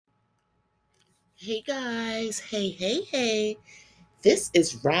Hey guys, hey. This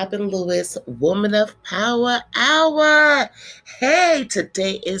is Robin Lewis, Woman of Power Hour. Hey,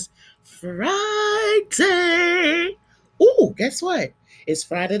 today is Friday. Ooh, guess what? It's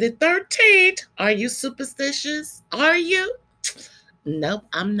Friday the 13th. Are you superstitious? Are you? Nope,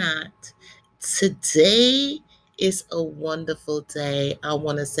 I'm not. Today is a wonderful day. I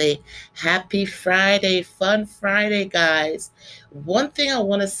want to say happy Friday, fun Friday, guys. One thing I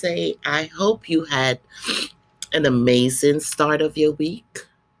want to say, I hope you had an amazing start of your week.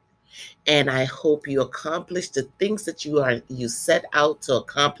 And I hope you accomplished the things that you set out to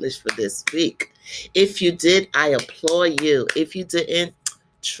accomplish for this week. If you did, I applaud you. If you didn't,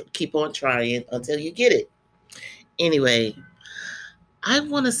 keep on trying until you get it. Anyway, I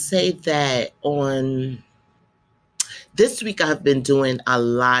want to say that on this week, I've been doing a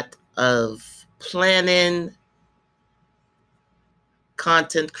lot of planning,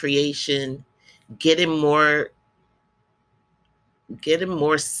 content creation, getting more getting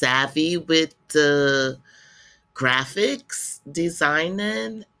more savvy with the graphics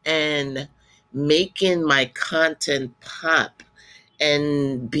designing and making my content pop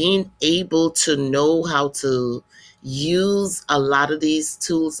and being able to know how to use a lot of these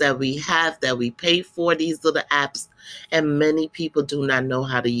tools that we have that we pay for, these little apps, and many people do not know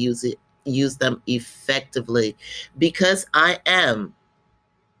how to use them effectively. Because I am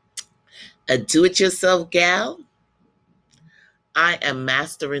a do-it-yourself gal, I am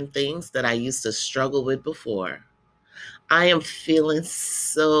mastering things that I used to struggle with before. I am feeling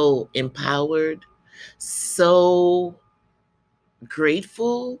so empowered, so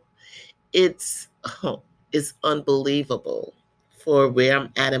grateful. It's it's unbelievable for where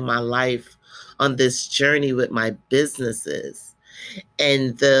I'm at in my life on this journey with my businesses.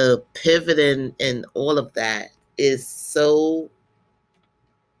 And the pivoting and all of that is so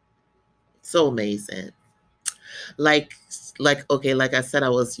amazing. Like okay, like I said, I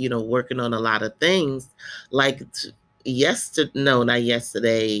was, working on a lot of things. Like yesterday, no, not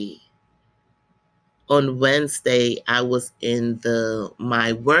yesterday, on Wednesday, I was in the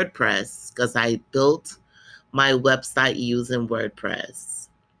my WordPress because I built my website using WordPress.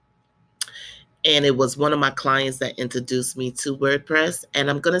 And it was one of my clients that introduced me to WordPress. And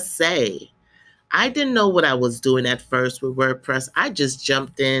I'm going to say, I didn't know what I was doing at first with WordPress. I just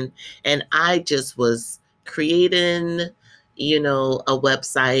jumped in and I just was creating, a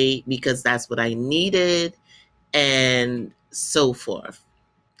website because that's what I needed and so forth.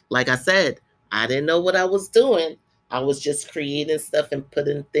 Like I said, I didn't know what I was doing. I was just creating stuff and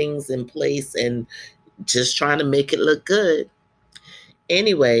putting things in place and just trying to make it look good.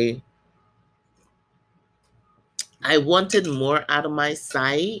 Anyway, I wanted more out of my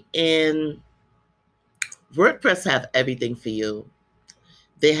site, and WordPress have everything for you.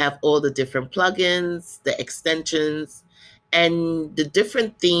 They have all the different plugins, the extensions, and the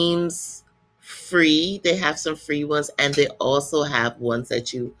different themes free. They have some free ones, and they also have ones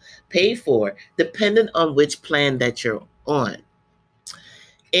that you pay for, depending on which plan that you're on.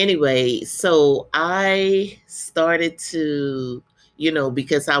 Anyway, so I started to,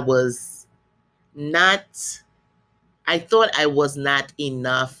 because not, I thought I was not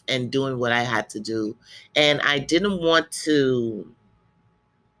enough and doing what I had to do. And I didn't want to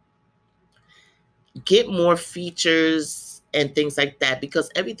get more features and things like that because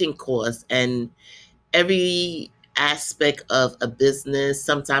everything costs, and every aspect of a business,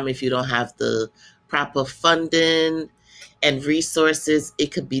 sometimes if you don't have the proper funding and resources, it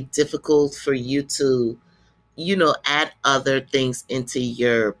could be difficult for you to, add other things into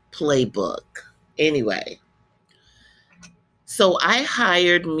your playbook. Anyway, so I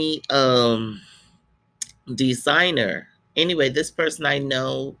hired me designer. Anyway, this person I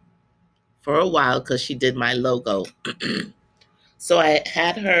know for a while because she did my logo. So I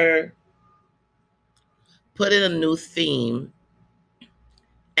had her put in a new theme,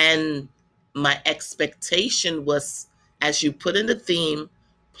 and my expectation was, as you put in the theme,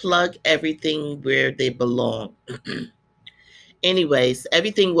 plug everything where they belong. Anyways,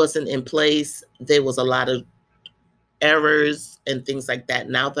 everything wasn't in place. There was a lot of errors and things like that.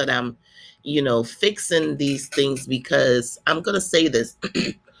 Now that I'm, fixing these things, because I'm going to say this,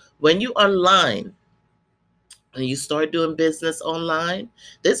 when you online and you start doing business online,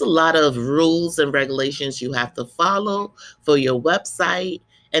 there's a lot of rules and regulations you have to follow for your website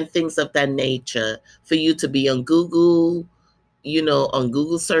and things of that nature for you to be on Google, on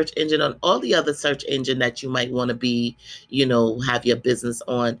Google search engine, on all the other search engine that you might want to be, have your business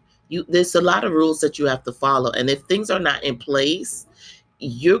on. There's a lot of rules that you have to follow. And if things are not in place,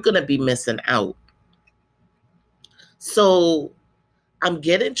 you're going to be missing out. So I'm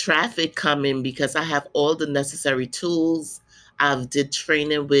getting traffic coming because I have all the necessary tools. I've did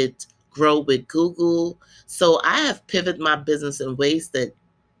training with Grow with Google. So I have pivoted my business in ways that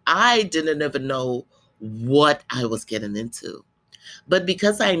I didn't even know what I was getting into. But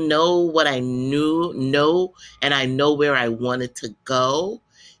because I know what I know, and I know where I wanted to go,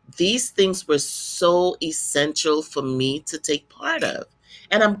 these things were so essential for me to take part of.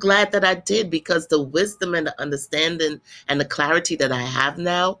 And I'm glad that I did, because the wisdom and the understanding and the clarity that I have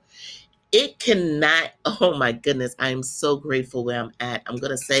now, it cannot, oh my goodness, I'm so grateful where I'm at. I'm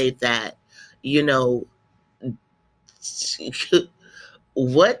going to say that, you know,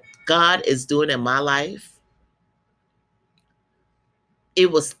 what God is doing in my life,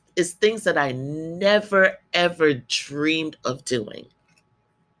 it's things that I never ever dreamed of doing.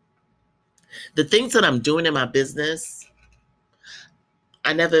 The things that I'm doing in my business,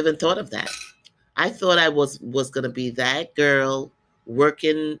 I never even thought of that. I thought I was gonna be that girl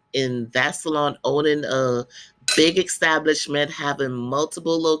working in that salon, owning a big establishment, having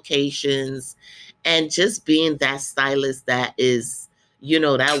multiple locations, and just being that stylist that is,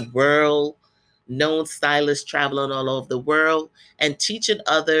 that world known stylist traveling all over the world and teaching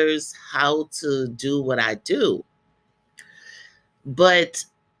others how to do what I do. But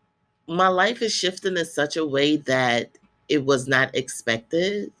my life is shifting in such a way that it was not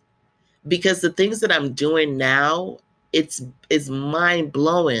expected, because the things that I'm doing now, it's mind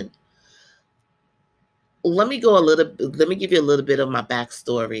blowing. Let me give you a little bit of my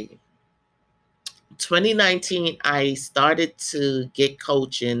backstory. 2019, I started to get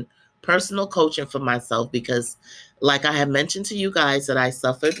coaching, personal coaching for myself, because like I had mentioned to you guys, that I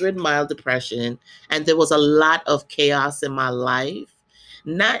suffered with mild depression and there was a lot of chaos in my life.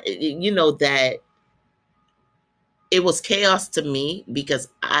 Not, that it was chaos to me because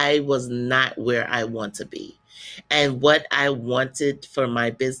I was not where I want to be. And what I wanted for my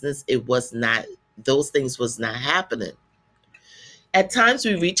business, it was not, those things was not happening. At times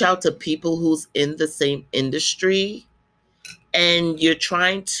we reach out to people who's in the same industry, and you're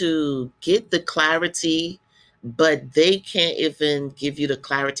trying to get the clarity, but they can't even give you the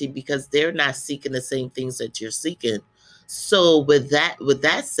clarity because they're not seeking the same things that you're seeking. So with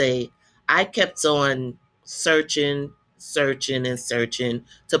that say, I kept on searching and searching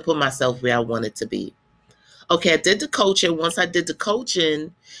to put myself where I wanted to be. Okay, I did the coaching. Once I did the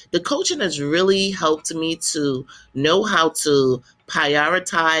coaching has really helped me to know how to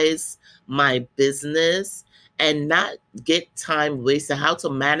prioritize my business and not get time wasted, how to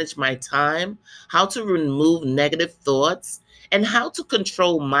manage my time, how to remove negative thoughts, and how to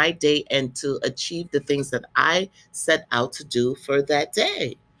control my day and to achieve the things that I set out to do for that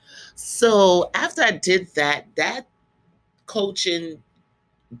day. So after I did that, that coaching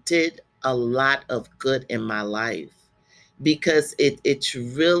did a lot of good in my life, because it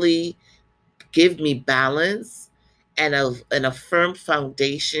really gave me balance and a firm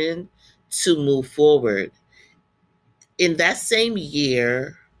foundation to move forward. In that same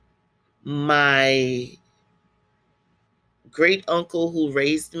year, my great uncle who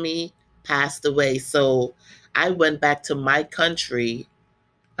raised me passed away. So I went back to my country.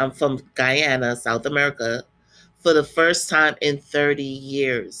 I'm from Guyana, South America, for the first time in 30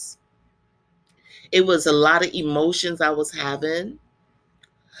 years. It was a lot of emotions I was having.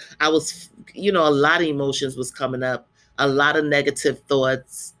 I was, a lot of emotions was coming up, a lot of negative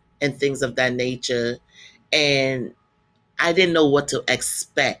thoughts and things of that nature. And I didn't know what to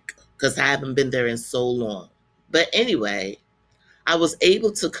expect because I haven't been there in so long. But anyway, I was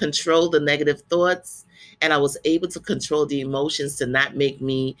able to control the negative thoughts, and I was able to control the emotions to not make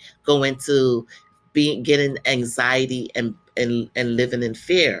me go into being getting anxiety and living in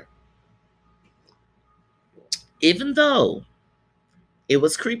fear. Even though it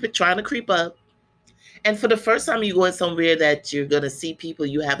was trying to creep up. And for the first time you go in somewhere that you're going to see people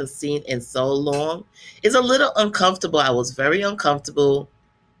you haven't seen in so long, it's a little uncomfortable. I was very uncomfortable.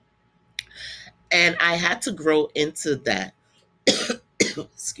 And I had to grow into that.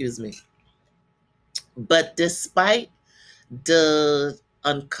 Excuse me. But despite the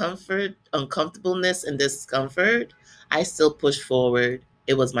uncomfortableness and discomfort, I still pushed forward.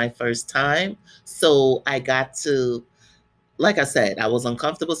 It was my first time. So I got to, like I said, I was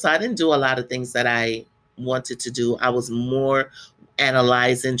uncomfortable. So I didn't do a lot of things that I wanted to do. I was more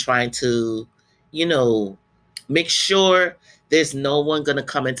analyzing, trying to, you know, make sure there's no one going to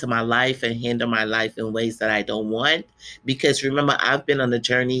come into my life and hinder my life in ways that I don't want. Because remember, I've been on a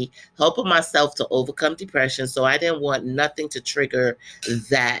journey helping myself to overcome depression. So I didn't want nothing to trigger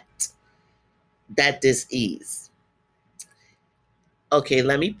that that dis-ease. Okay,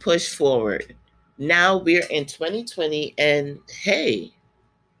 let me push forward. Now we're in 2020, and hey,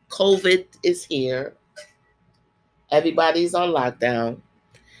 COVID is here. Everybody's on lockdown,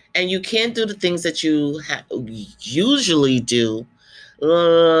 and you can't do the things that you usually do.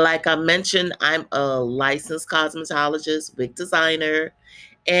 Like I mentioned, I'm a licensed cosmetologist, wig designer,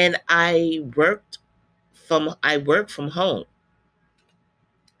 and I work from home.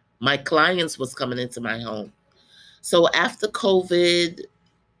 My clients was coming into my home. So after COVID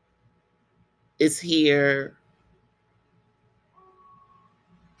is here,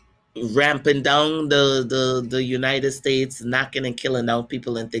 ramping down the United States, knocking and killing out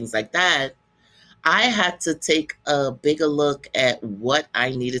people and things like that, I had to take a bigger look at what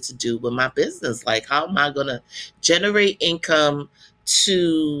I needed to do with my business. Like, how am I going to generate income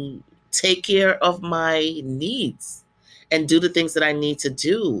to take care of my needs and do the things that I need to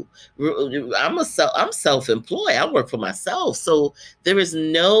do? I'm self-employed. I work for myself. So there is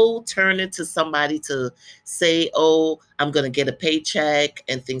no turning to somebody to say, "Oh, I'm going to get a paycheck,"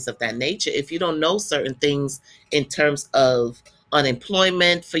 and things of that nature. If you don't know certain things in terms of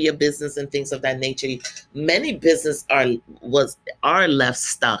unemployment for your business and things of that nature, many business are left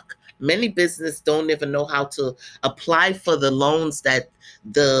stuck. Many business don't even know how to apply for the loans that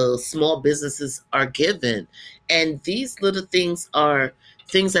the small businesses are given. And these little things are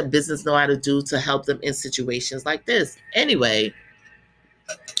things that business know how to do to help them in situations like this. Anyway,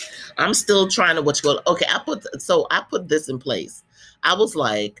 I'm still trying to okay, I put this in place. I was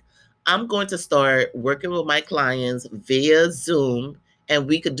like, I'm going to start working with my clients via Zoom, and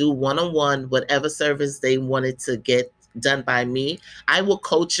we could do one-on-one whatever service they wanted to get done by me. I will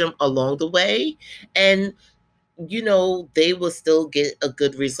coach them along the way, and they will still get a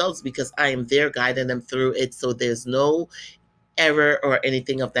good results because I am there guiding them through it. So there's no error or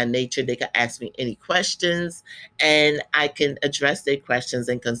anything of that nature. They can ask me any questions, and I can address their questions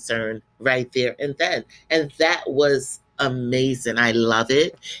and concern right there and then. And that was amazing. I love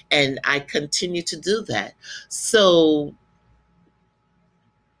it. And I continue to do that. So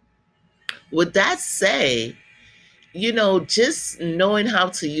with that say, just knowing how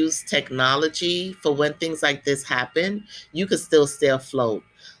to use technology for when things like this happen, you could still stay afloat.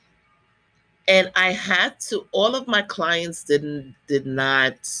 And I had to, all of my clients did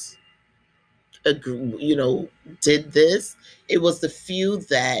not agree, did this. It was the few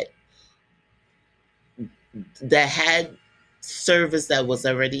that had service that was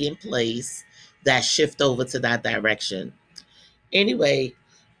already in place that shift over to that direction. Anyway,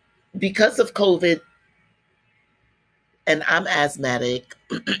 because of COVID, and I'm asthmatic,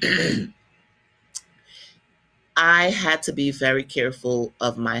 I had to be very careful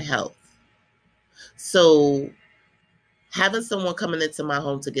of my health. So having someone coming into my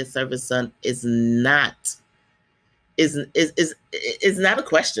home to get service done is not a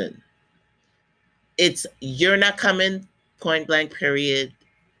question. It's you're not coming, point blank, period.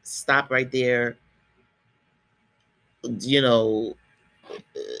 Stop right there. You know,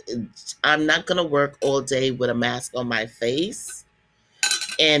 I'm not going to work all day with a mask on my face.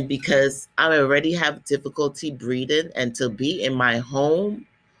 And because I already have difficulty breathing, and to be in my home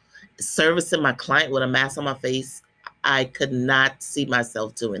servicing my client with a mask on my face, I could not see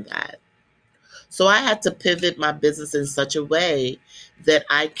myself doing that. So I had to pivot my business in such a way that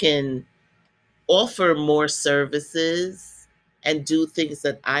I can offer more services and do things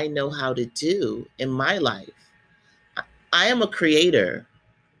that I know how to do in my life. I am a creator.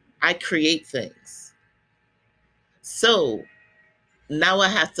 I create things. So now I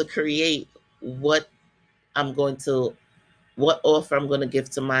have to create what I'm going to, what offer I'm going to give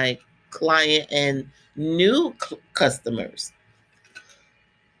to my client and new customers.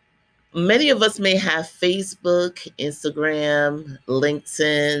 Many of us may have Facebook, Instagram,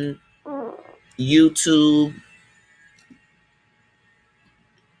 LinkedIn, YouTube.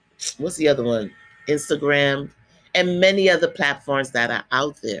 What's the other one? Instagram, and many other platforms that are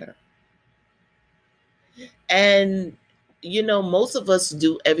out there. And most of us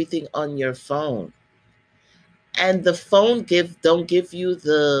do everything on your phone. And the phone don't give you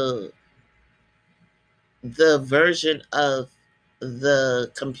the version of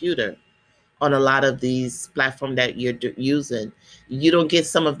the computer on a lot of these platforms that you're using. You don't get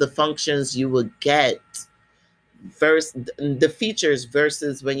some of the functions you would get versus the features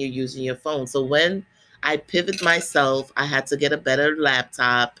versus when you're using your phone. So when I pivot myself, I had to get a better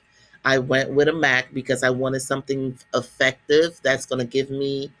laptop. I went with a Mac because I wanted something effective that's going to give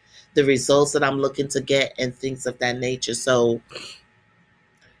me the results that I'm looking to get and things of that nature. So,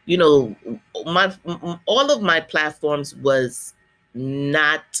 you know, my all of my platforms was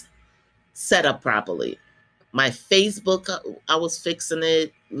not set up properly. My Facebook, I was fixing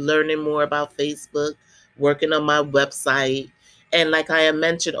it, learning more about Facebook, working on my website. And like I had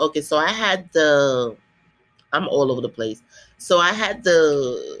mentioned, okay, so I had I'm all over the place. So I had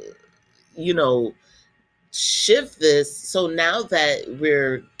the, you know, shift this. So now that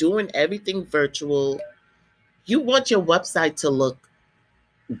we're doing everything virtual, you want your website to look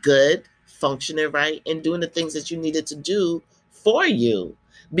good, functioning right, and doing the things that you needed to do for you.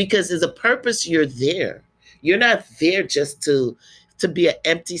 Because there's a purpose you're there. You're not there just to be an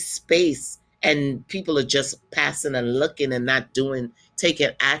empty space and people are just passing and looking and not doing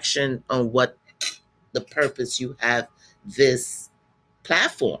taking action on what the purpose you have this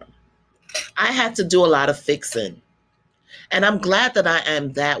platform. I had to do a lot of fixing. And I'm glad that I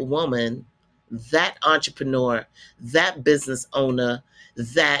am that woman, that entrepreneur, that business owner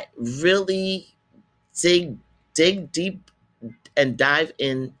that really dig dig deep and dive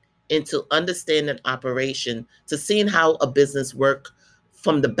into understanding operation to seeing how a business work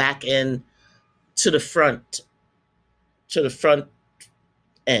from the back end to the front to the front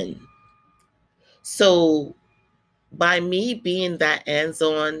end. So by me being that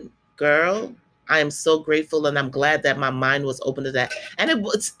hands-on girl, I am so grateful and I'm glad that my mind was open to that. And it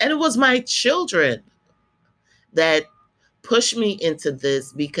was my children that pushed me into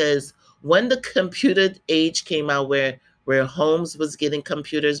this because when the computer age came out where Holmes was getting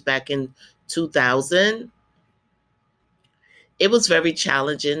computers back in 2000, it was very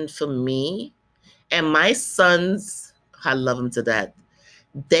challenging for me and my sons. I love them to death.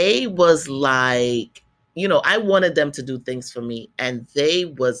 They was like, I wanted them to do things for me and they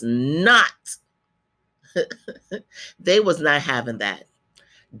was not having that.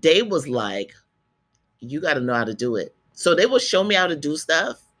 They was like, you got to know how to do it. So they would show me how to do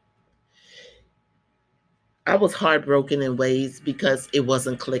stuff. I was heartbroken in ways because it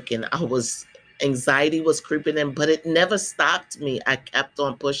wasn't clicking. Anxiety was creeping in, but it never stopped me. I kept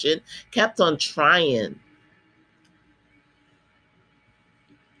on pushing, kept on trying.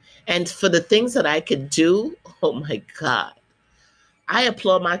 And for the things that I could do, oh my God, I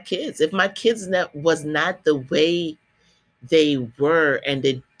applaud my kids. If my kids was not the way they were and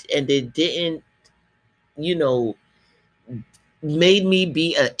they didn't, you know, made me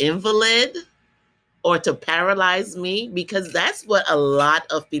be an invalid or to paralyze me, because that's what a lot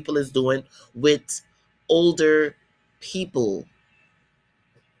of people is doing with older people.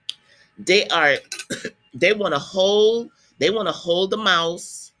 They are they want to hold the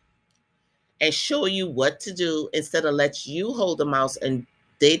mouse and show you what to do instead of let you hold the mouse and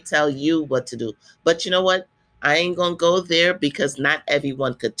they tell you what to do. But you know what? I ain't gonna go there because not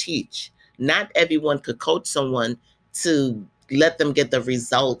everyone could teach. Not everyone could coach someone to let them get the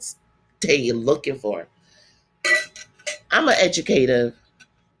results they're looking for. I'm an educator.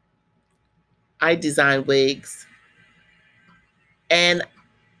 I design wigs and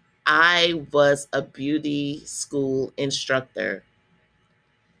I was a beauty school instructor.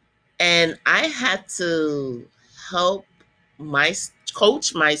 And I had to help my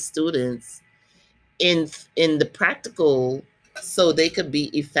coach my students in the practical so they could be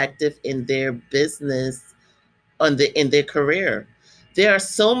effective in their business in their career. There are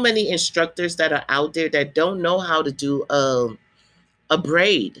so many instructors that are out there that don't know how to do a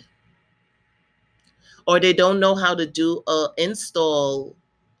braid, or they don't know how to do a install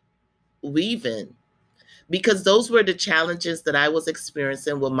weaving, because those were the challenges that I was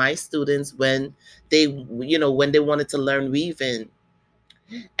experiencing with my students when they wanted to learn weaving.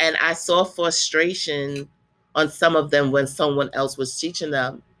 And I saw frustration on some of them when someone else was teaching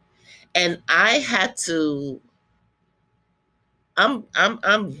them. And I had to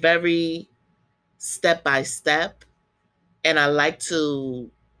I'm very step by step, and I like to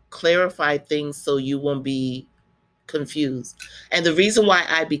clarify things so you won't be confused. And the reason why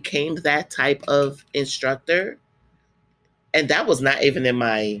I became that type of instructor, and that was not even in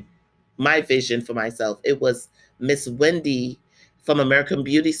my vision for myself. It was Miss Wendy from American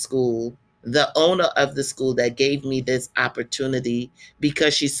Beauty School, the owner of the school, that gave me this opportunity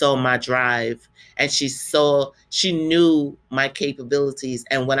because she saw my drive and she knew my capabilities.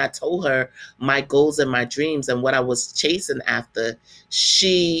 And when I told her my goals and my dreams and what I was chasing after,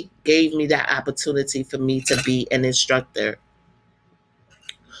 she gave me that opportunity for me to be an instructor.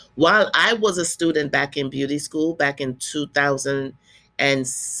 While I was a student back in beauty school back in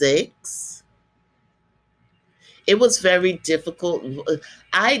 2006, it was very difficult.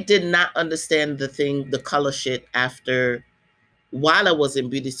 I did not understand the color shit after while I was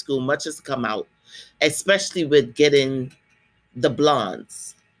in beauty school, much has come out, especially with getting the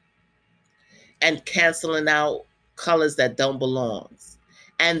blondes and canceling out colors that don't belong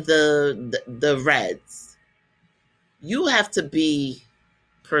and the reds. You have to be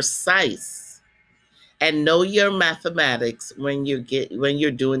precise and know your mathematics when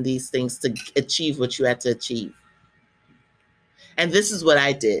you're doing these things to achieve what you had to achieve. And this is what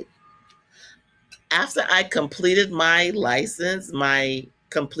I did. After I completed my license, my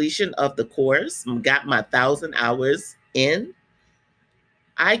completion of the course, got my 1,000 hours in,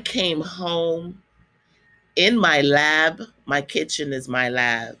 I came home in my lab. My kitchen is my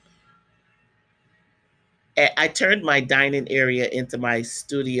lab. I turned my dining area into my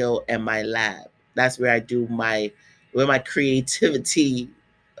studio and my lab. That's where I do where my creativity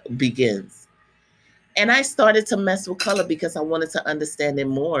begins. And I started to mess with color because I wanted to understand it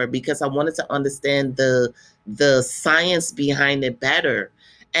more, because I wanted to understand the science behind it better.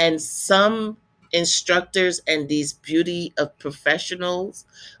 And some instructors and these beauty of professionals,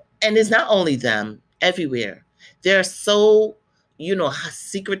 and it's not only them, everywhere. They're so,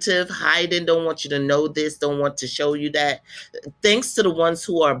 secretive, hiding, don't want you to know this, don't want to show you that. Thanks to the ones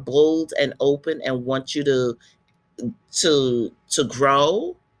who are bold and open and want you to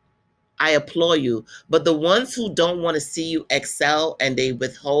grow, I applaud you. But the ones who don't want to see you excel and they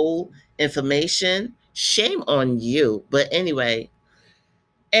withhold information, shame on you. But anyway,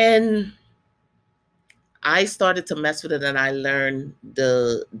 and I started to mess with it, and I learned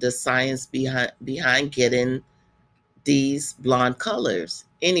the science behind getting these blonde colors.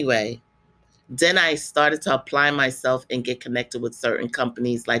 Anyway, then I started to apply myself and get connected with certain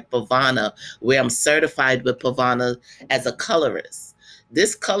companies like Pavana, where I'm certified with Pavana as a colorist.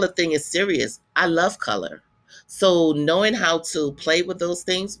 This color thing is serious. I love color. So knowing how to play with those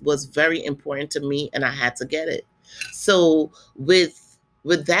things was very important to me, and I had to get it. So with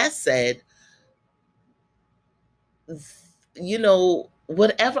that said,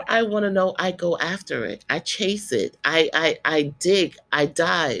 whatever I want to know, I go after it. I chase it. I dig. I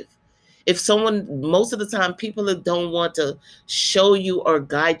dive. If someone, most of the time, people that don't want to show you or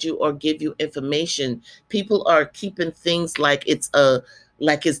guide you or give you information, people are keeping things like it's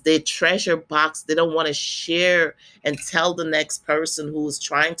their treasure box. They don't want to share and tell the next person who's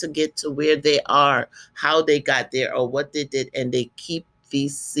trying to get to where they are, how they got there or what they did, and they keep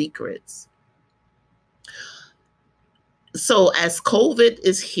these secrets. So as COVID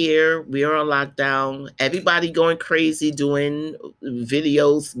is here, we are on lockdown. Everybody going crazy, doing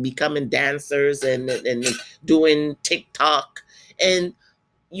videos, becoming dancers, and doing TikTok. And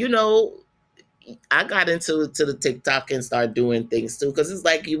you know, I got into the TikTok and started doing things too, because it's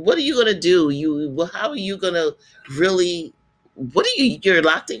like, what are you gonna do? How are you gonna really? What are you? You're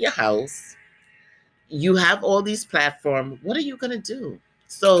locked in your house. You have all these platforms. What are you gonna do?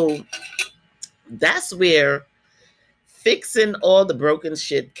 So that's where fixing all the broken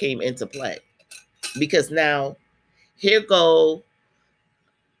shit came into play, because now here go,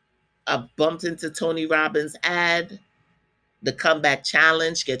 I bumped into Tony Robbins ad, the comeback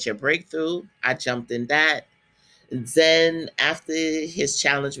challenge, get your breakthrough. I jumped in that. Then after his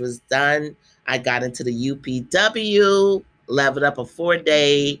challenge was done, I got into the UPW, leveled up a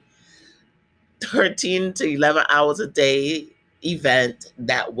 4-day 13 to 11 hours a day event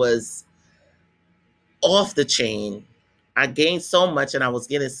that was off the chain. I gained so much and I was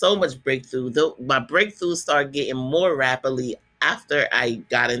getting so much breakthrough. Though my breakthroughs started getting more rapidly after I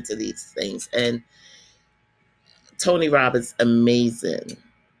got into these things. And Tony Robbins, amazing.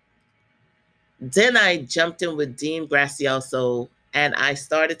 Then I jumped in with Dean Gracioso and I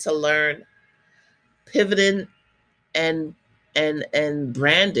started to learn pivoting and and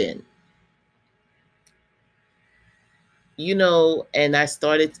branding. And I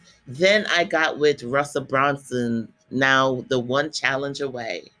started, then I got with Russell Bronson, now the one challenge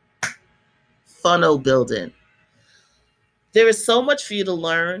away, funnel building. There is so much for you to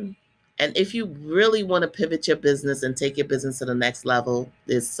learn. And if you really want to pivot your business and take your business to the next level,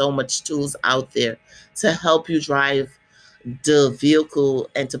 there's so much tools out there to help you drive the vehicle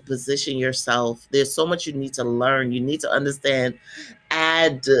and to position yourself. There's so much you need to learn. You need to understand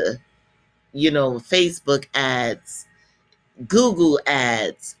ad, Facebook ads, Google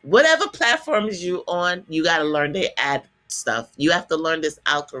ads, whatever platforms you on, you got to learn their ad stuff. You have to learn this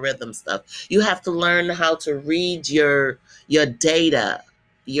algorithm stuff. You have to learn how to read your data,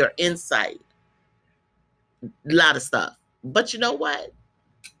 your insight, a lot of stuff. But you know what?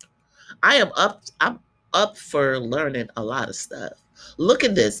 I'm up for learning a lot of stuff. Look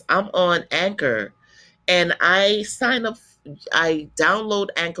at this. I'm on Anchor and I download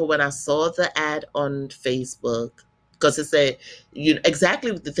Anchor when I saw the ad on Facebook, because it said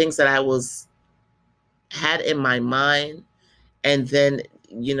exactly the things that I had in my mind, and then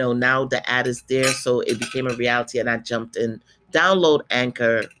now the ad is there, so it became a reality, and I jumped in, download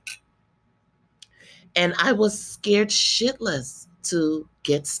Anchor, And I was scared shitless to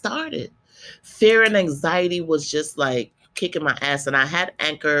get started. Fear and anxiety was just like kicking my ass. And I had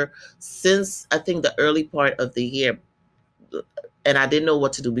Anchor since I think the early part of the year. And I didn't know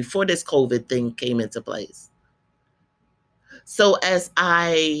what to do before this COVID thing came into place. So as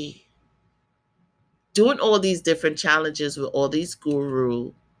I doing all these different challenges with all these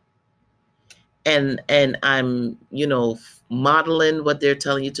guru, and I'm, modeling what they're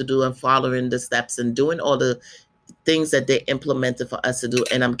telling you to do and following the steps and doing all the things that they implemented for us to do,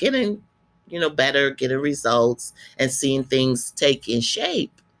 and I'm getting, better, getting results and seeing things take in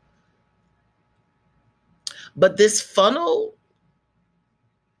shape. But this funnel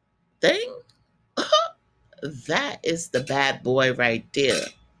thing, that is the bad boy right there.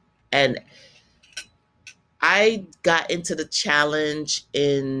 And I got into the challenge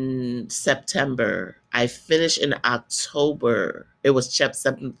in September. I finished in October. It was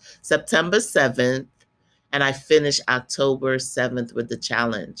September 7th, and I finished October 7th with the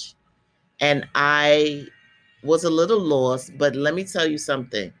challenge. And I was a little lost, but let me tell you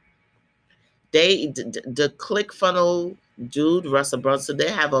something. The ClickFunnels dude, Russell Brunson, they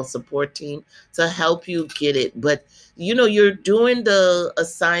have a support team to help you get it. But you're doing the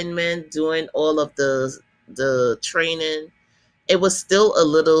assignment, doing all of the training. It was still a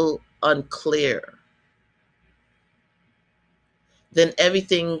little unclear. Then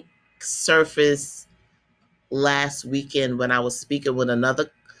everything surfaced last weekend when I was speaking with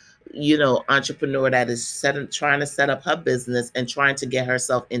another entrepreneur that is trying to set up her business and trying to get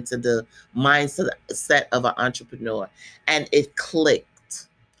herself into the mindset of an entrepreneur. And it clicked.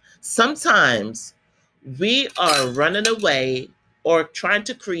 Sometimes we are running away or trying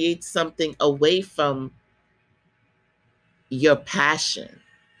to create something away from your passion.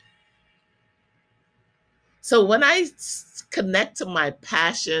 So when I connect to my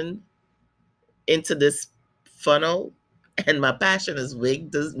passion into this funnel, and my passion is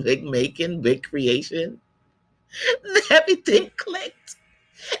wig making, wig creation, everything clicked.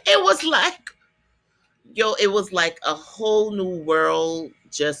 It was like, it was like a whole new world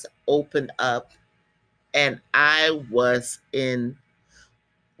just opened up. And I was in,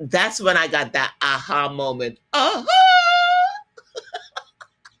 that's when I got that aha moment.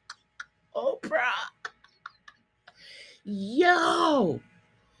 Oprah. Yo,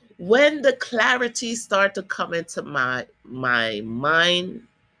 when the clarity started to come into my mind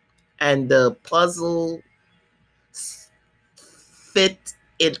and the puzzle fit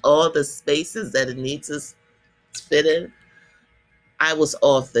in all the spaces that it needs to fit in, I was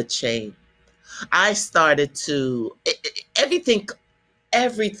off the chain. I started to everything clicked.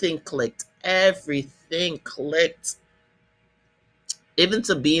 Everything clicked. Even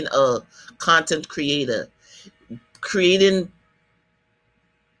to being a content creator, creating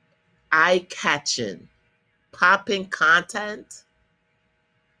eye-catching, popping content.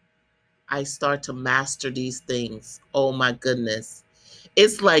 I start to master these things. Oh my goodness.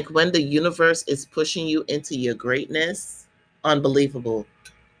 It's like when the universe is pushing you into your greatness. Unbelievable.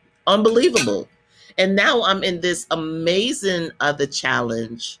 Unbelievable. And now I'm in this amazing other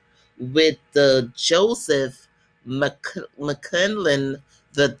challenge with the Joseph McClellan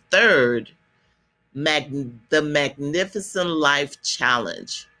the Third, the Magnificent Life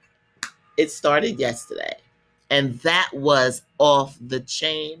Challenge. It started yesterday, and that was off the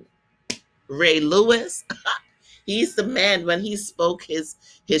chain. Ray Lewis, he's the man when he spoke his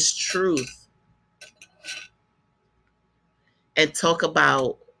truth and talk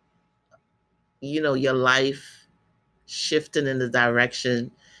about your life shifting in the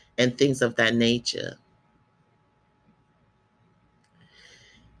direction and things of that nature.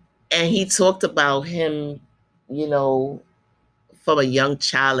 And he talked about him, from a young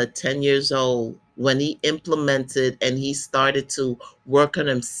child at 10 years old, when he implemented and he started to work on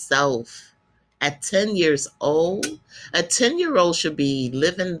himself at 10 years old. A 10-year-old should be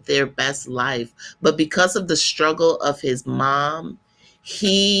living their best life. But because of the struggle of his mom,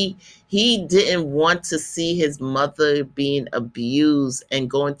 he didn't want to see his mother being abused and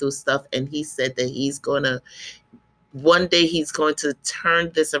going through stuff. And he said that one day he's going to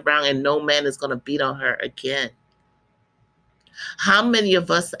turn this around and no man is going to beat on her again. How many of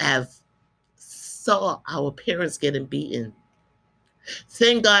us have saw our parents getting beaten?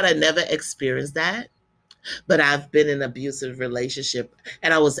 Thank God I never experienced that, but I've been in an abusive relationship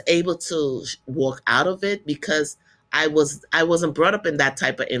and I was able to walk out of it because I wasn't brought up in that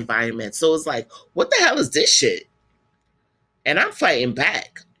type of environment. So it's like, what the hell is this shit? And I'm fighting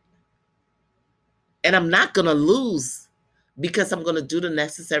back. And I'm not going to lose because I'm going to do the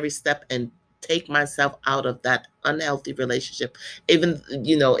necessary step and take myself out of that unhealthy relationship. Even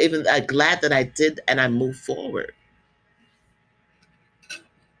I'm glad that I did and I moved forward.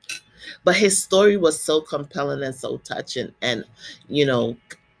 But his story was so compelling and so touching. And, you know,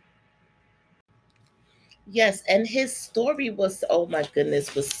 yes, and his story was, oh my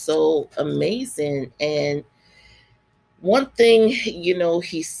goodness, was so amazing. And one thing,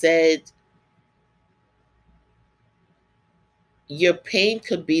 he said, your pain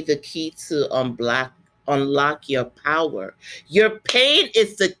could be the key to unlock your power. Your pain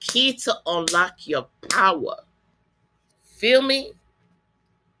is the key to unlock your power. Feel me?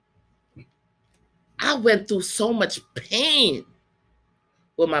 I went through so much pain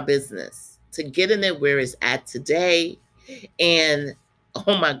with my business to get in it where it's at today. And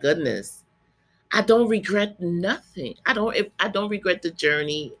oh my goodness, I don't regret nothing. I don't regret the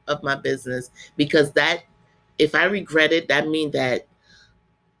journey of my business, because that if I regret it, that means that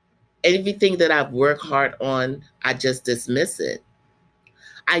everything that I've worked hard on, I just dismiss it.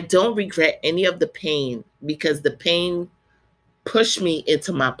 I don't regret any of the pain, because the pain pushed me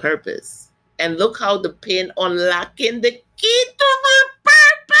into my purpose. And look how the pain unlocking the key to my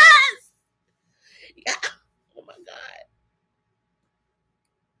purpose. Yeah. Oh my God.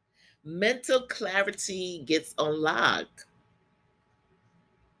 Mental clarity gets unlocked.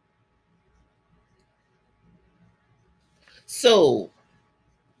 So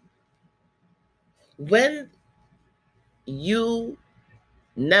when you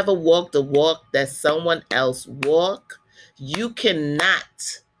never walk the walk that someone else walk, you cannot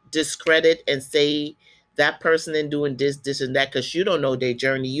discredit and say that person in doing this and that, because you don't know their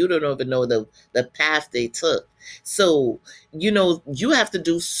journey. You don't even know the path they took. So you have to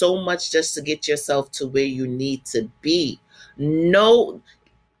do so much just to get yourself to where you need to be. No,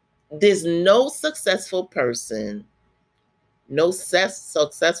 there's no successful person, no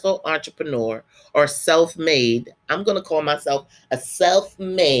successful entrepreneur or self-made. I'm going to call myself a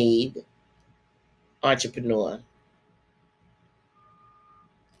self-made entrepreneur.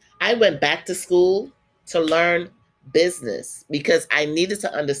 I went back to school to learn business because I needed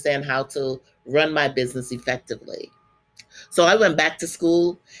to understand how to run my business effectively. So I went back to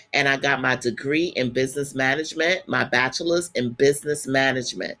school and I got my degree in business management, my bachelor's in business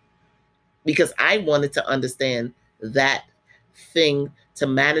management, because I wanted to understand that thing to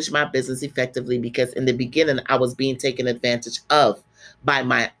manage my business effectively, because in the beginning I was being taken advantage of by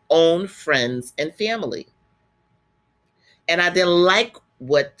my own friends and family. And I didn't like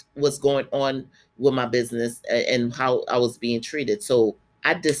what was going on with my business and how I was being treated. So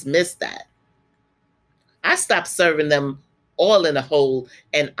I dismissed that. I stopped serving them all in a hole,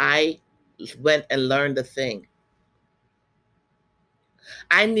 and I went and learned the thing.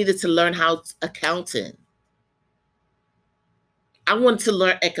 I needed to learn how accounting. I wanted to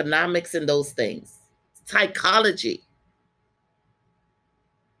learn economics and those things, psychology.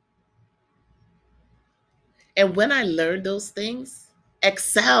 And when I learned those things,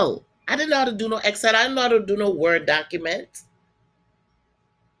 Excel. I didn't know how to do no Excel. I didn't know how to do no Word document.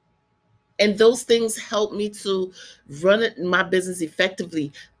 And those things helped me to run my business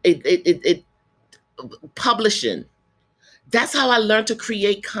effectively. It publishing. That's how I learned to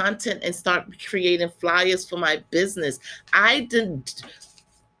create content and start creating flyers for my business. I didn't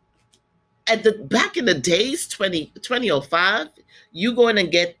at the back in the days, 2005, you going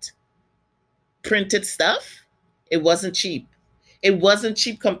and get printed stuff. It wasn't cheap. It wasn't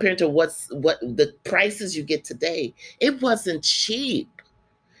cheap compared to what the prices you get today. It wasn't cheap.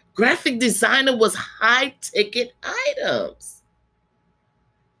 Graphic designer was high ticket items.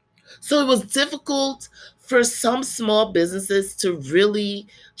 So it was difficult for some small businesses to really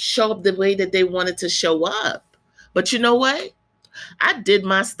show up the way that they wanted to show up. But you know what? I did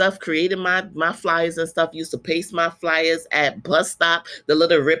my stuff, created my flyers and stuff, used to paste my flyers at bus stop, the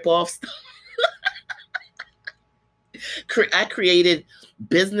little rip-off stuff. I created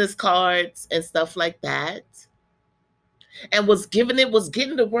business cards and stuff like that. And was getting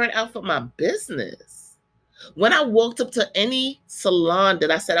the word out for my business. When I walked up to any salon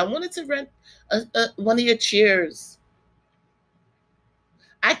that I said I wanted to rent one of your chairs,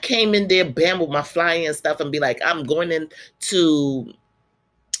 I came in there, bam, with my flyer and stuff, and be like, I'm going into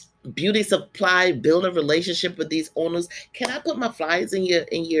beauty supply, build a relationship with these owners. Can I put my flyers in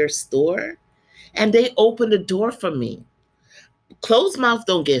your store? And they opened the door for me. Closed mouth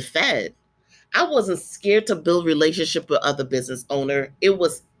don't get fed. I wasn't scared to build relationship with other business owner. It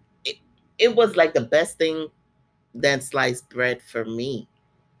was like the best thing than sliced bread for me.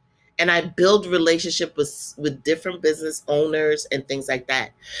 And I build relationship with different business owners and things like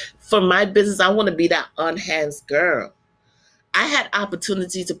that. For my business, I want to be that unhands girl. I had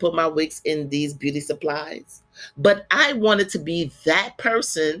opportunity to put my wigs in these beauty supplies, but I wanted to be that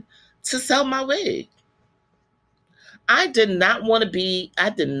person to sell my wig. I did not want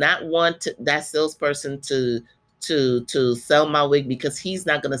that salesperson to sell my wig because he's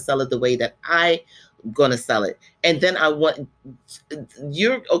not going to sell it the way that I going to sell it. And then I want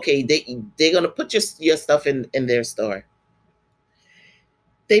you're okay, they're going to put your stuff in their store.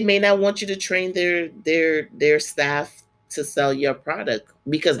 They may not want you to train their staff to sell your product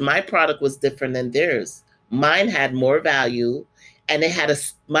because my product was different than theirs. Mine had more value, and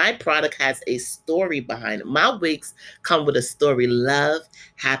my product has a story behind it. My wigs come with a story: love,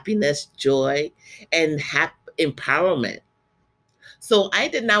 happiness, joy, and empowerment. So I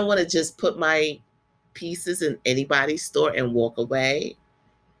did not want to just put my pieces in anybody's store and walk away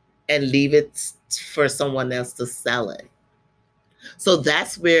and leave it for someone else to sell it. So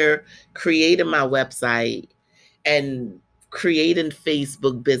that's where creating my website and creating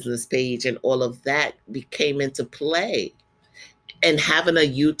Facebook business page and all of that came into play, and having a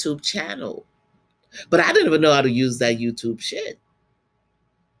YouTube channel. But I didn't even know how to use that YouTube shit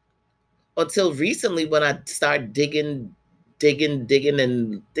until recently when I started digging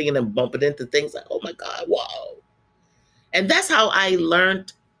and bumping into things like, oh my God, wow. And that's how I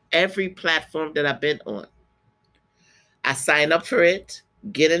learned every platform that I've been on. I sign up for it,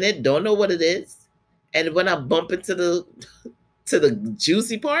 get in it, don't know what it is. And when I bump into the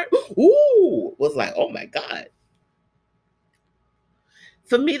juicy part, ooh, was like, oh my God.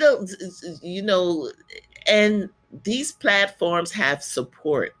 For me to, and these platforms have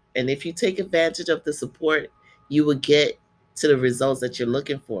support. And if you take advantage of the support, you will get to the results that you're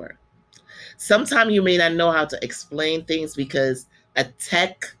looking for. Sometimes you may not know how to explain things because a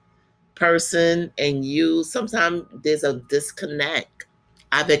tech person and you, sometimes there's a disconnect.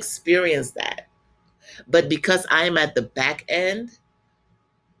 I've experienced that. But because I'm at the back end,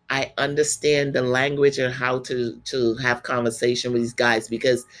 I understand the language and how to have conversation with these guys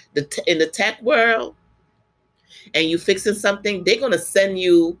because in the tech world, and you fixing something, they're gonna send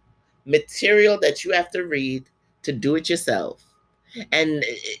you material that you have to read to do it yourself. And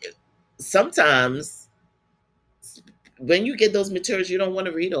sometimes when you get those materials, you don't want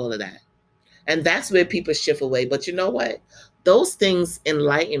to read all of that. And that's where people shift away. But you know what? Those things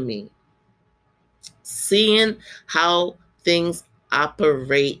enlighten me. Seeing how things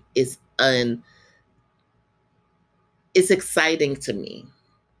operate is exciting to me.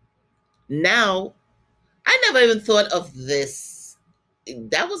 Now, I never even thought of this.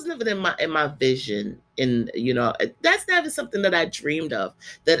 That was never in my vision. That's never something that I dreamed of.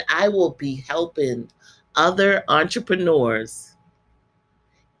 That I will be helping other entrepreneurs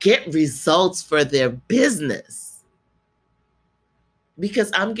get results for their business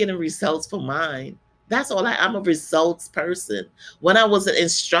because I'm getting results for mine. That's all I'm a results person. When I was an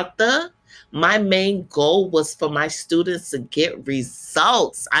instructor, my main goal was for my students to get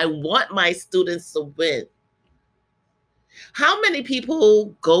results. I want my students to win. How many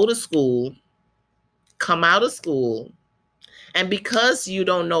people go to school, come out of school, and because you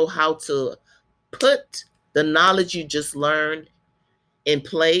don't know how to put the knowledge you just learned in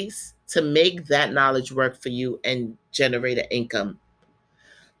place to make that knowledge work for you and generate an income?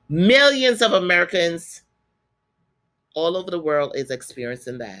 Millions of Americans all over the world is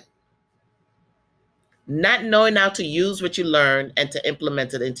experiencing that. Not knowing how to use what you learn and to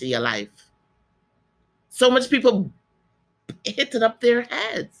implement it into your life. So much people hit it up their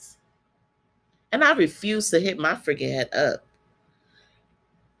heads. And I refuse to hit my freaking head up.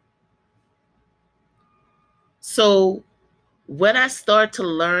 So when I start to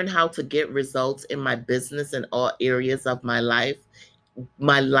learn how to get results in my business in all areas of my life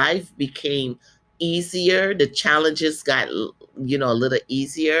became easier. The challenges got, a little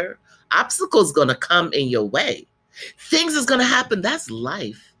easier. Obstacles gonna come in your way. Things is gonna happen. That's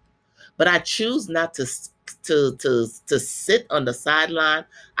life. But I choose not to sit on the sideline.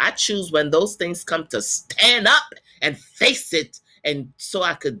 I choose when those things come to stand up and face it, and so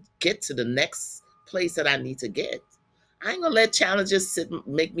I could get to the next place that I need to get. I ain't gonna let challenges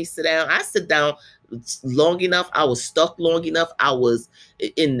make me sit down. I sit down long enough. I was stuck long enough. I was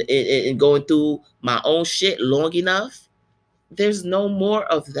in going through my own shit long enough. There's no more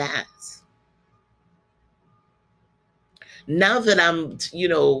of that. Now that I'm,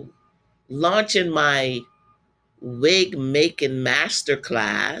 launching my wig making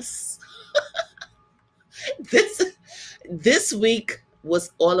masterclass, this week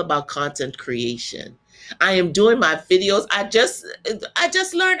was all about content creation. I am doing my videos. I just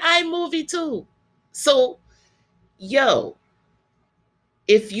learned iMovie too. So,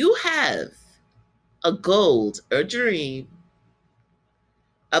 if you have a goal, a dream,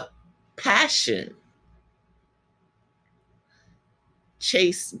 passion,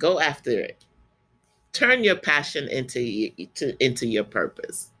 go after it. Turn your passion into your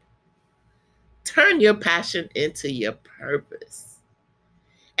purpose. Turn your passion into your purpose.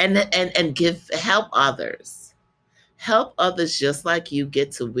 And help others. Help others just like you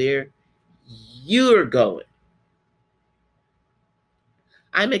get to where you're going.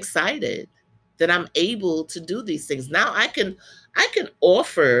 I'm excited that I'm able to do these things. Now I can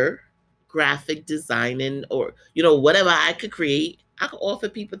offer graphic designing, or whatever I could create. I can offer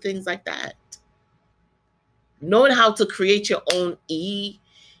people things like that. Knowing how to create your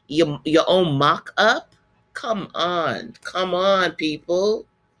own mock up. Come on, people.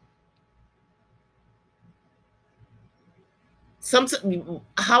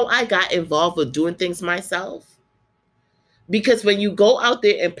 How I got involved with doing things myself, because when you go out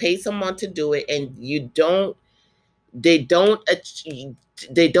there and pay someone to do it, and they don't achieve,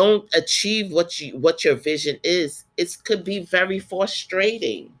 what your vision is, it could be very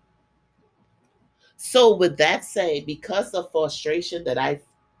frustrating. So with that said, because of frustration that I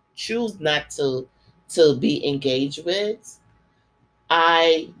choose not to be engaged with,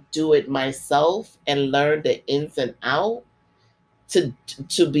 I do it myself and learn the ins and out to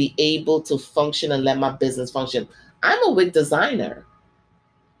be able to function and let my business function. I'm a wig designer.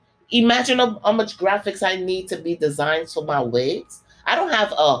 Imagine how much graphics I need to be designed for my wigs. I don't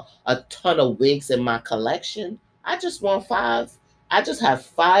have a ton of wigs in my collection. I just want five. I just have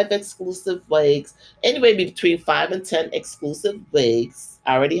five exclusive wigs, anyway, between 5 and 10 exclusive wigs.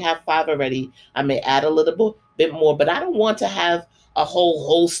 I already have five already. I may add a little bit more, but I don't want to have a whole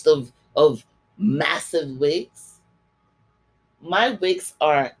host of massive wigs. My wigs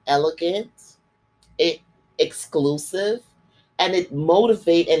are elegant, it exclusive, and it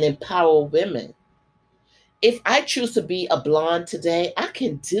motivate and empower women. If I choose to be a blonde today, I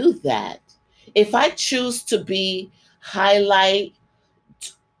can do that. If I choose to be highlight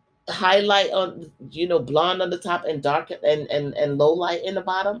on, blonde on the top and dark and low light in the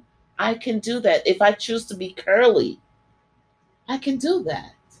bottom, I can do that. If I choose to be curly, I can do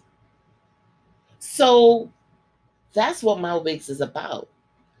that. So that's what my wigs is about.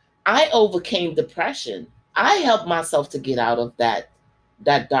 I overcame depression. I helped myself to get out of that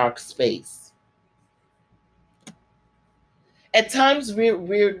dark space. At times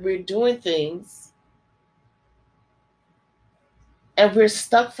we're doing things and we're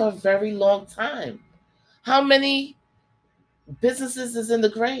stuck for a very long time. How many businesses is in the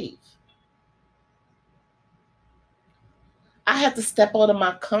grave? I had to step out of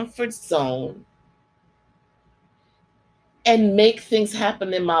my comfort zone and make things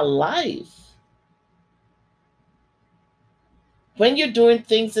happen in my life. When you're doing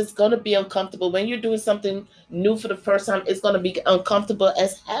things, it's going to be uncomfortable. When you're doing something new for the first time, it's going to be uncomfortable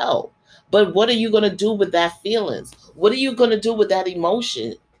as hell. But what are you going to do with that feelings? What are you going to do with that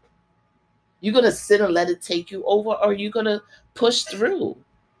emotion? You're going to sit and let it take you over, or are you going to push through?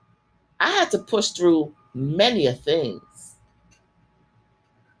 I had to push through many a things.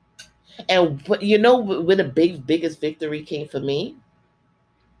 And when the biggest victory came for me?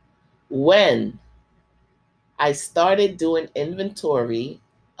 When I started doing inventory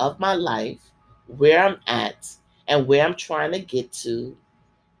of my life, where I'm at and where I'm trying to get to,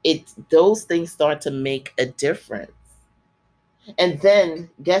 those things start to make a difference. And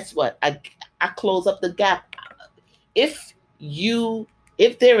then guess what? I close up the gap. If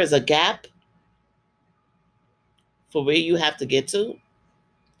there is a gap for where you have to get to,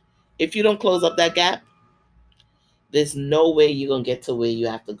 if you don't close up that gap, there's no way you're gonna get to where you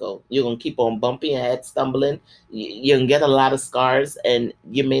have to go. You're gonna keep on bumping your head, stumbling. You're gonna get a lot of scars, and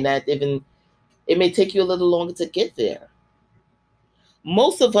you may not even. It may take you a little longer to get there.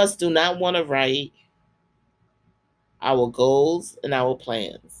 Most of us do not want to write our goals and our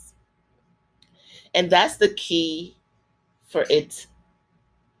plans, and that's the key for it,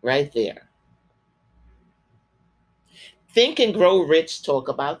 right there. Think and Grow Rich talk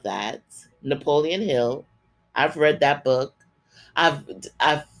about that. Napoleon Hill. I've read that book. I've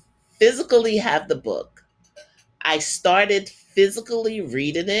physically have the book. I started physically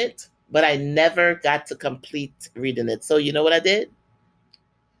reading it, but I never got to complete reading it. So you know what I did?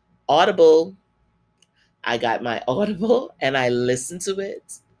 Audible. I got my Audible and I listened to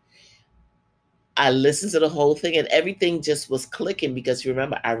it. I listened to the whole thing and everything just was clicking because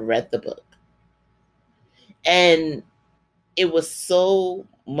remember, I read the book. And it was so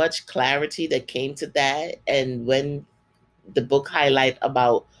much clarity that came to that. And when the book highlight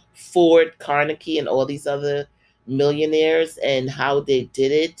about Ford, Carnegie, and all these other millionaires and how they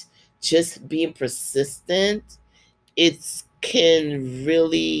did it, just being persistent, it can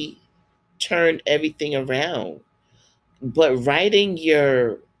really turn everything around. But writing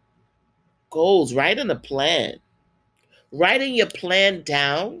your goals, writing your plan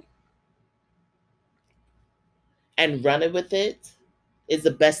down and running with it is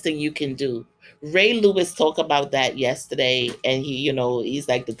the best thing you can do. Ray Lewis talked about that yesterday, and he's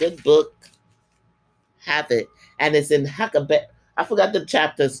like, the good book, have it, and it's in Hackabet. I forgot the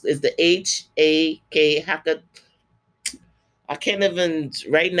chapters. Is the HAK. I can't even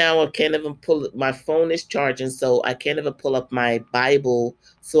right now. I can't even pull. My phone is charging, so I can't even pull up my Bible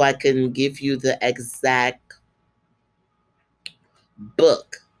so I can give you the exact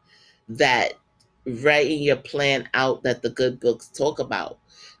book that writing your plan out that the good books talk about,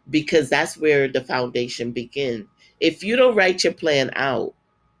 because that's where the foundation begins. If you don't write your plan out,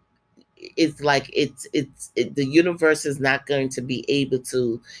 it's like the universe is not going to be able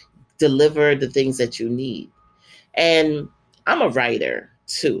to deliver the things that you need. And I'm a writer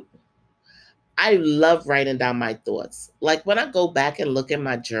too. I love writing down my thoughts. Like when I go back and look at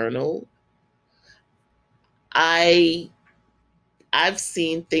my journal, I I've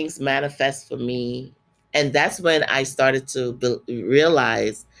seen things manifest for me, and that's when I started to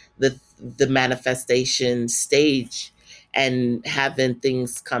realize the manifestation stage and having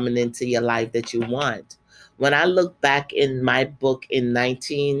things coming into your life that you want. When I look back in my book in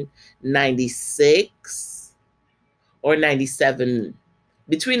 1996 or 97,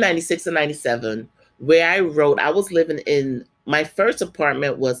 between 96 and 97, where I wrote, I was living in my first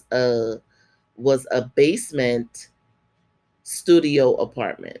apartment was a basement studio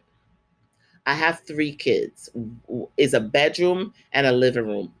apartment. I have 3 kids. Is a bedroom and a living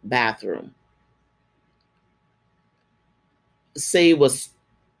room, bathroom. Say it was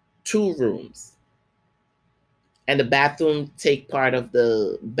 2 rooms, and the bathroom take part of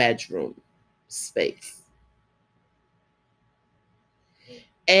the bedroom space.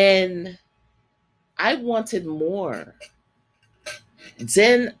 And I wanted more.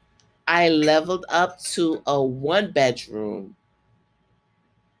 Then I leveled up to a 1 bedroom,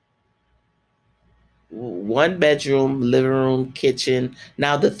 living room, kitchen.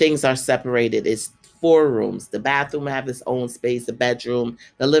 Now the things are separated. It's 4 rooms. The bathroom have its own space, the bedroom,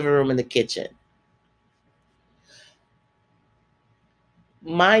 the living room, and the kitchen.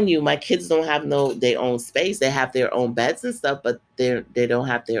 Mind you, my kids don't have no their own space. They have their own beds and stuff, but they don't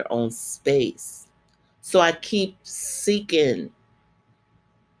have their own space. So I keep seeking.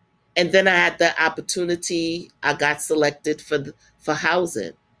 And then I had the opportunity. I got selected for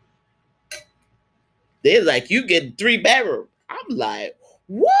housing. They're like, you get 3 bedroom. I'm like,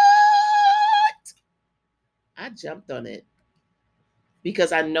 what? I jumped on it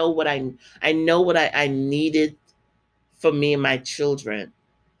because I know what I needed for me and my children.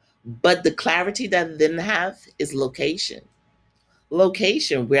 But the clarity that I didn't have is location.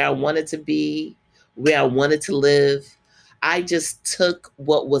 Location where I wanted to be, where I wanted to live. I just took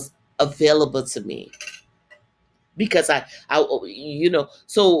what was available to me because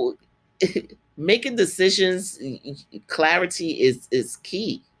so making decisions, clarity is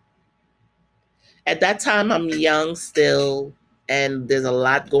key. At that time, I'm young still, and there's a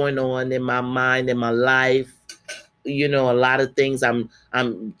lot going on in my mind, in my life. A lot of things. I'm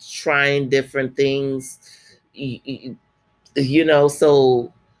trying different things.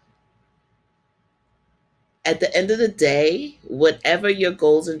 So at the end of the day, whatever your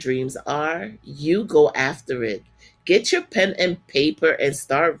goals and dreams are, you go after it. Get your pen and paper and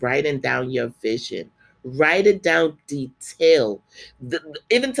start writing down your vision. Write it down detail.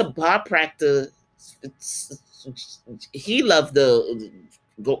 Even to Bob Proctor, he loved the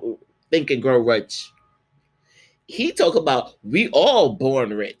go, Think and Grow Rich. He talk about we all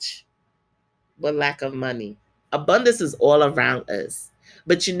born rich, but lack of money. Abundance is all around us.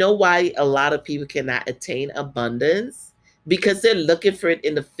 But you know why a lot of people cannot attain abundance? Because they're looking for it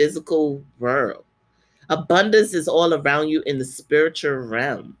in the physical world. Abundance is all around you in the spiritual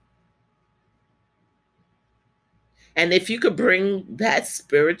realm. And if you could bring that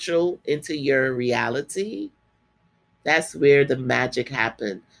spiritual into your reality, that's where the magic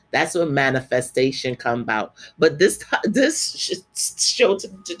happens. That's where manifestation come about. But this show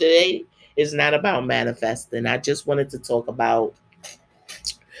today is not about manifesting. I just wanted to talk about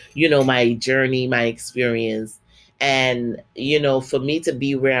my journey, my experience. And, for me to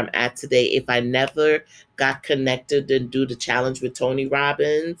be where I'm at today, if I never got connected and do the challenge with Tony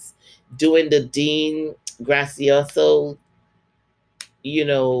Robbins, doing the Dean Gracioso, you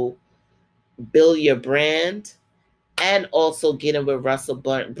know, build your brand, and also getting with Russell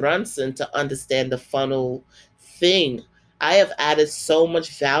Brunson to understand the funnel thing, I have added so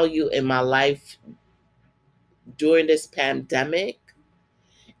much value in my life during this pandemic.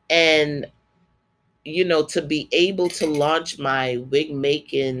 And, to be able to launch my wig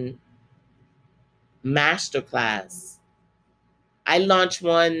making masterclass, I launched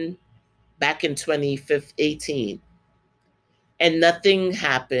one back in 2018, and nothing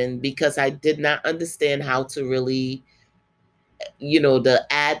happened because I did not understand how to really, the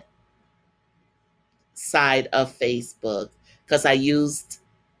ad side of Facebook, because I used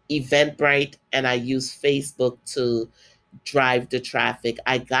Eventbrite and I used Facebook to drive the traffic.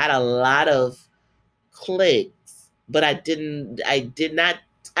 I got a lot of clicks, but I didn't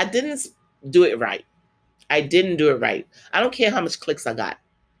do it right. I didn't do it right. I don't care how much clicks I got,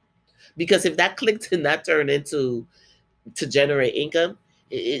 because if that click did not turn into to generate income,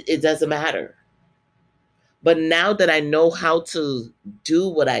 it doesn't matter. But now that I know how to do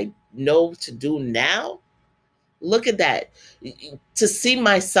what I know to do now, look at that. To see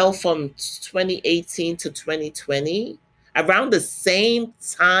myself from 2018 to 2020, around the same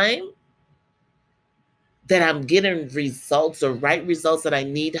time that I'm getting results, the right results that I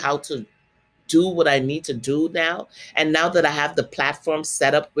need, how to do what I need to do now. And now that I have the platform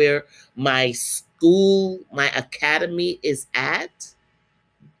set up where my school, my academy is at,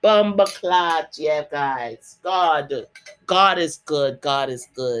 Bumbaclot, yeah, guys. God is good. God is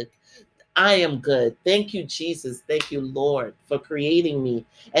good. I am good. Thank you, Jesus. Thank you, Lord, for creating me.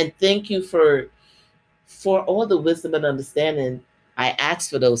 And thank you for all the wisdom and understanding. I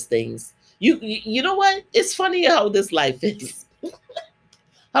ask for those things. You know what? It's funny how this life is.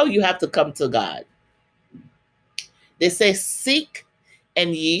 How you have to come to God. They say, seek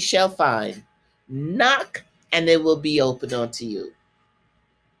and ye shall find. Knock and it will be open unto you.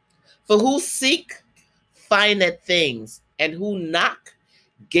 For who seek, findeth things, and who knock,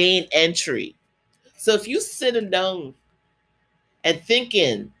 gain entry. So if you sitting down and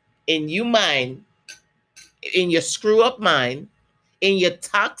thinking in your mind, in your screw up mind, in your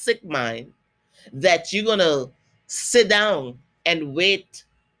toxic mind, that you're gonna sit down and wait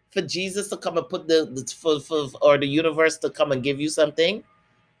for Jesus to come and put or the universe to come and give you something,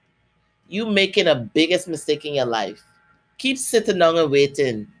 you making a biggest mistake in your life. Keep sitting down and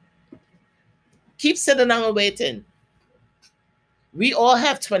waiting. Keep sitting down and waiting. We all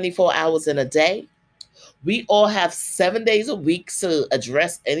have 24 hours in a day. We all have 7 days a week to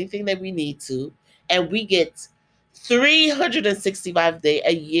address anything that we need to. And we get 365 days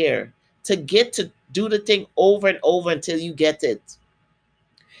a year to get to do the thing over and over until you get it.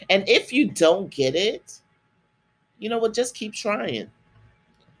 And if you don't get it, you know what? Just keep trying.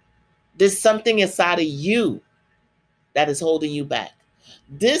 There's something inside of you that is holding you back.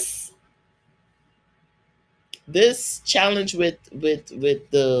 This challenge with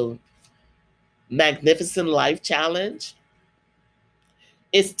the Magnificent Life Challenge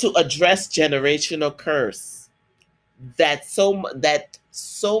is to address generational curse that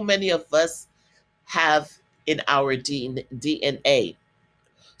so many of us have in our DNA.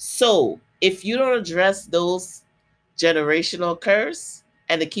 So if you don't address those generational curse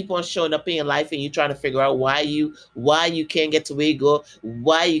and they keep on showing up in your life, and you're trying to figure out why you can't get to where you go,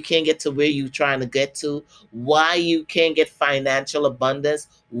 why you can't get to where you're trying to get to, why you can't get financial abundance,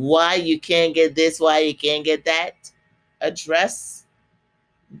 why you can't get this, why you can't get that, address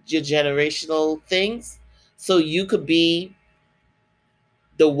your generational things so you could be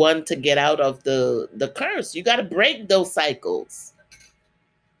the one to get out of the curse. You got to break those cycles.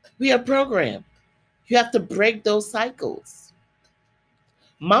 We are programmed. You have to break those cycles.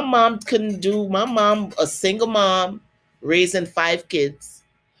 My mom, a single mom, raising 5 kids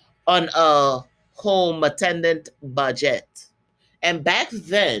on a home attendant budget. And back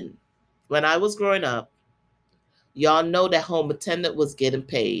then, when I was growing up, y'all know that home attendant was getting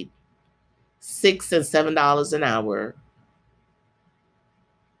paid $6 and $7 an hour.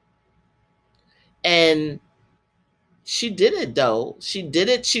 And she did it though. She did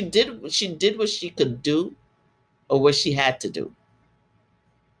it. She did what she could do or what she had to do.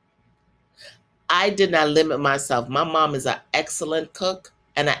 I did not limit myself. My mom is an excellent cook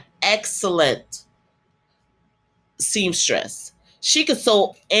and an excellent seamstress. She could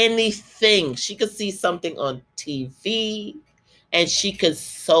sew anything. She could see something on TV and she could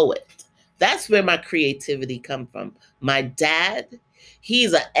sew it. That's where my creativity come from. My dad,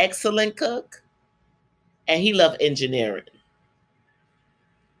 he's an excellent cook and he loved engineering.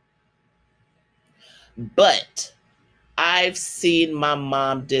 But I've seen my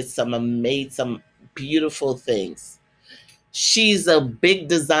mom did some beautiful things. She's a big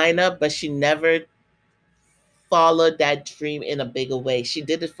designer, but she never followed that dream in a bigger way. She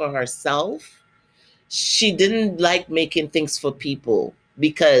did it for herself. She didn't like making things for people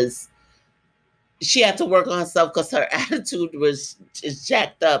because she had to work on herself because her attitude was just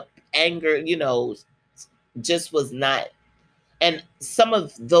jacked up. Anger, just was not. And some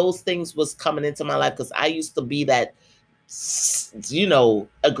of those things was coming into my life because I used to be that,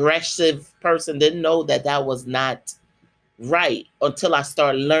 aggressive person. Didn't know that that was not right until I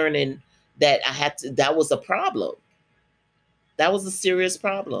started learning that that was a problem. That was a serious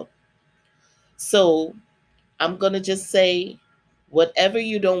problem. So I'm going to just say, whatever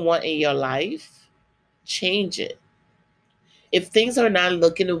you don't want in your life, change it. If things are not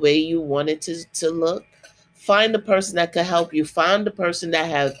looking the way you want it to look, find the person that can help you. Find the person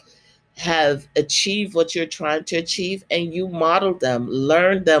that have achieved what you're trying to achieve, and you model them,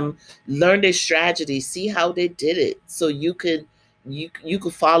 learn their strategy, see how they did it, so you could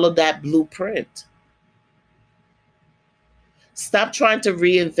follow that blueprint. Stop trying to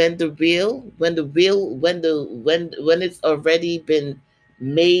reinvent the wheel when it's already been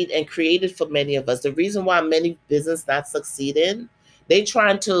made and created for many of us. The reason why many business not succeeding, they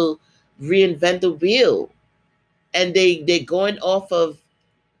trying to reinvent the wheel, and they going off of,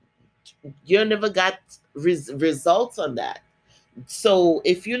 you never got results on that. So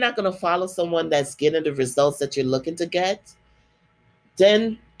if you're not going to follow someone that's getting the results that you're looking to get,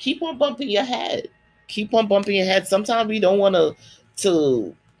 then keep on bumping your head. Keep on bumping your head. Sometimes we don't want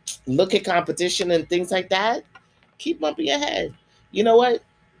to look at competition and things like that. Keep bumping your head. You know what?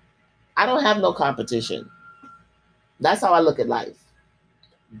 I don't have no competition. That's how I look at life.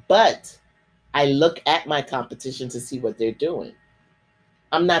 But I look at my competition to see what they're doing.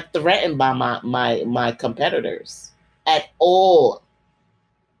 I'm not threatened by my competitors at all.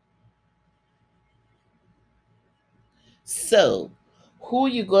 So, who are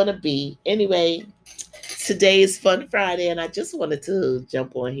you gonna be? Anyway, today is Fun Friday, and I just wanted to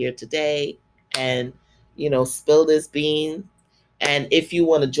jump on here today and spill this bean. And if you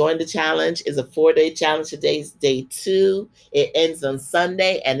want to join the challenge, it's a 4-day challenge. Today's day 2. It ends on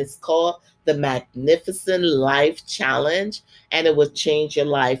Sunday, and it's called the Magnificent Life Challenge, and it will change your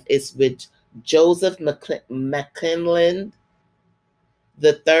life. It's with Joseph McClelland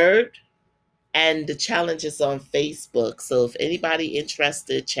the third, and the challenge is on Facebook. So if anybody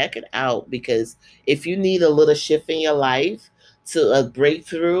interested, check it out, because if you need a little shift in your life to a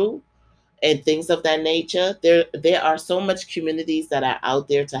breakthrough and things of that nature, there are so much communities that are out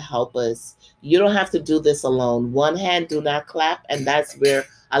there to help us. You don't have to do this alone. One hand do not clap, and that's where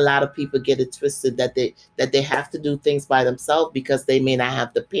a lot of people get it twisted, that they have to do things by themselves because they may not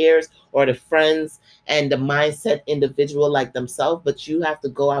have the peers or the friends and the mindset individual like themselves. But you have to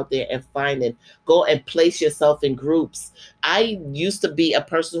go out there and find it. Go and place yourself in groups. I used to be a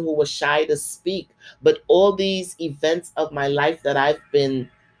person who was shy to speak, but all these events of my life that I've been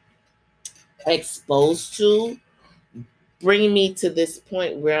exposed to bring me to this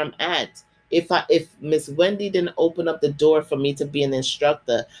point where I'm at. If Miss Wendy didn't open up the door for me to be an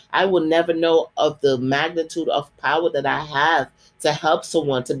instructor, I will never know of the magnitude of power that I have to help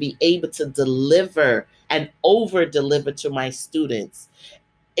someone to be able to deliver and over deliver to my students.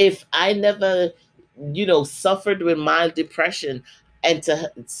 If I never, suffered with mild depression, and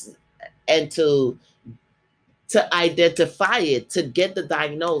to identify it, to get the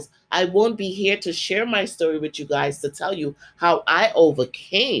diagnosis, I won't be here to share my story with you guys, to tell you how I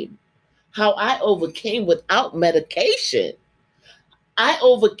overcame without medication. I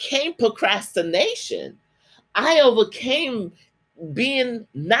overcame procrastination. I overcame being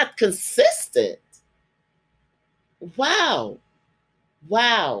not consistent. Wow.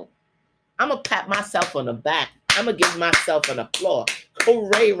 Wow. I'm going to pat myself on the back. I'm going to give myself an applause.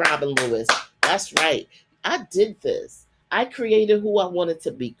 Hooray, Robin Lewis. That's right. I did this. I created who I wanted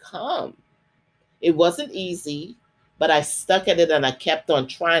to become. It wasn't easy, but I stuck at it and I kept on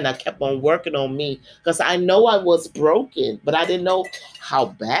trying. I kept on working on me because I know I was broken, but I didn't know how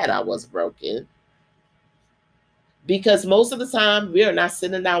bad I was broken. Because most of the time, we are not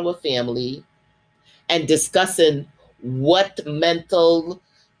sitting down with family and discussing what mental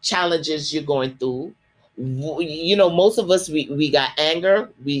challenges you're going through. Most of us, we got anger,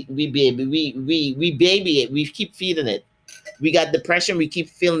 we baby it, we keep feeding it. We got depression, we keep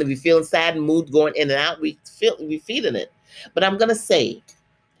feeling it, we feeling sad, mood going in and out, we feeding it. But I'm gonna say,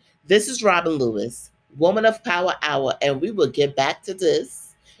 this is Robin Lewis, Woman of Power Hour, and we will get back to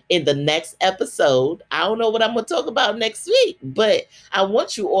this in the next episode. I don't know what I'm gonna talk about next week, but I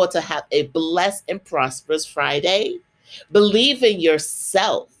want you all to have a blessed and prosperous Friday. Believe in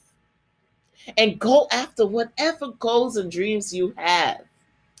yourself and go after whatever goals and dreams you have.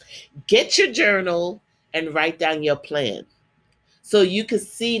 Get your journal and write down your plan, so you can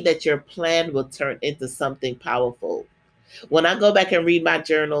see that your plan will turn into something powerful. When I go back and read my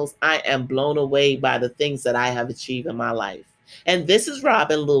journals, I am blown away by the things that I have achieved in my life. And this is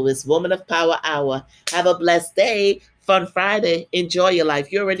Robin Lewis, Woman of Power Hour. Have a blessed day. Fun Friday. Enjoy your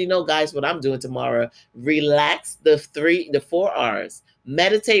life. You already know, guys, what I'm doing tomorrow. Relax, the 4 R's.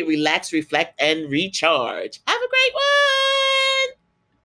 Meditate, relax, reflect, and recharge. Have a great one.